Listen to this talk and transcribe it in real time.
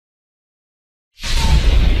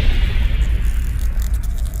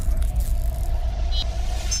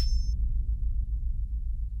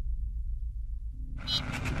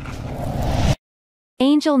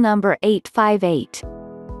Angel number 858.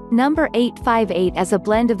 Number 858 is a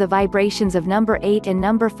blend of the vibrations of number 8 and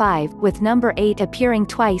number 5, with number 8 appearing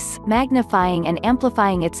twice, magnifying and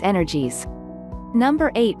amplifying its energies.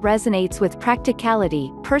 Number 8 resonates with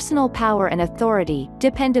practicality, personal power and authority,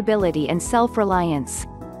 dependability and self-reliance.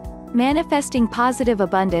 Manifesting positive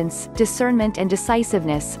abundance, discernment and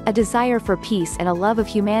decisiveness, a desire for peace and a love of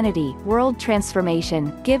humanity, world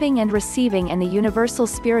transformation, giving and receiving and the universal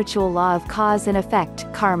spiritual law of cause and effect,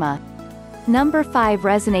 karma. Number 5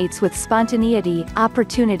 resonates with spontaneity,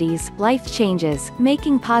 opportunities, life changes,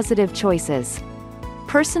 making positive choices.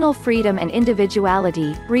 Personal freedom and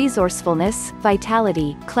individuality, resourcefulness,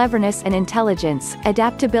 vitality, cleverness and intelligence,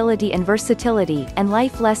 adaptability and versatility, and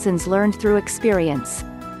life lessons learned through experience.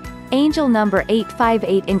 Angel number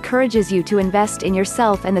 858 encourages you to invest in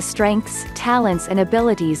yourself and the strengths, talents and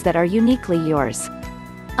abilities that are uniquely yours.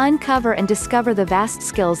 Uncover and discover the vast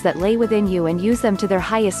skills that lay within you and use them to their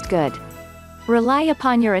highest good. Rely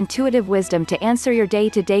upon your intuitive wisdom to answer your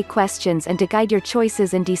day-to-day questions and to guide your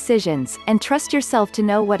choices and decisions, and trust yourself to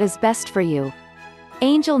know what is best for you.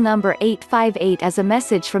 Angel number 858 is a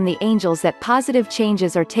message from the angels that positive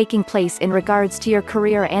changes are taking place in regards to your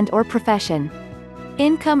career and/or profession,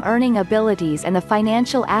 income earning abilities and the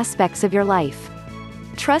financial aspects of your life.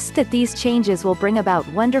 Trust that these changes will bring about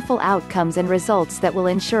wonderful outcomes and results that will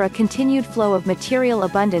ensure a continued flow of material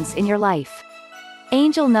abundance in your life.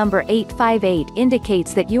 Angel number 858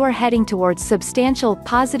 indicates that you are heading towards substantial,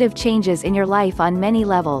 positive changes in your life on many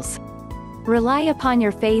levels. Rely upon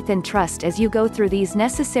your faith and trust as you go through these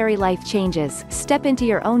necessary life changes, step into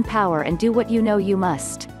your own power and do what you know you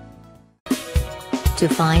must. To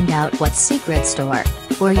find out what secret store,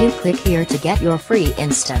 or you click here to get your free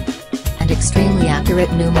instant and extremely accurate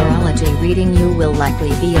numerology reading. You will likely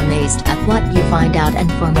be amazed at what you find out,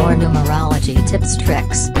 and for more numerology tips,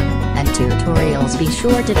 tricks, and tutorials, be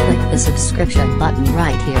sure to click the subscription button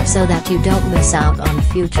right here so that you don't miss out on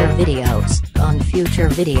future videos.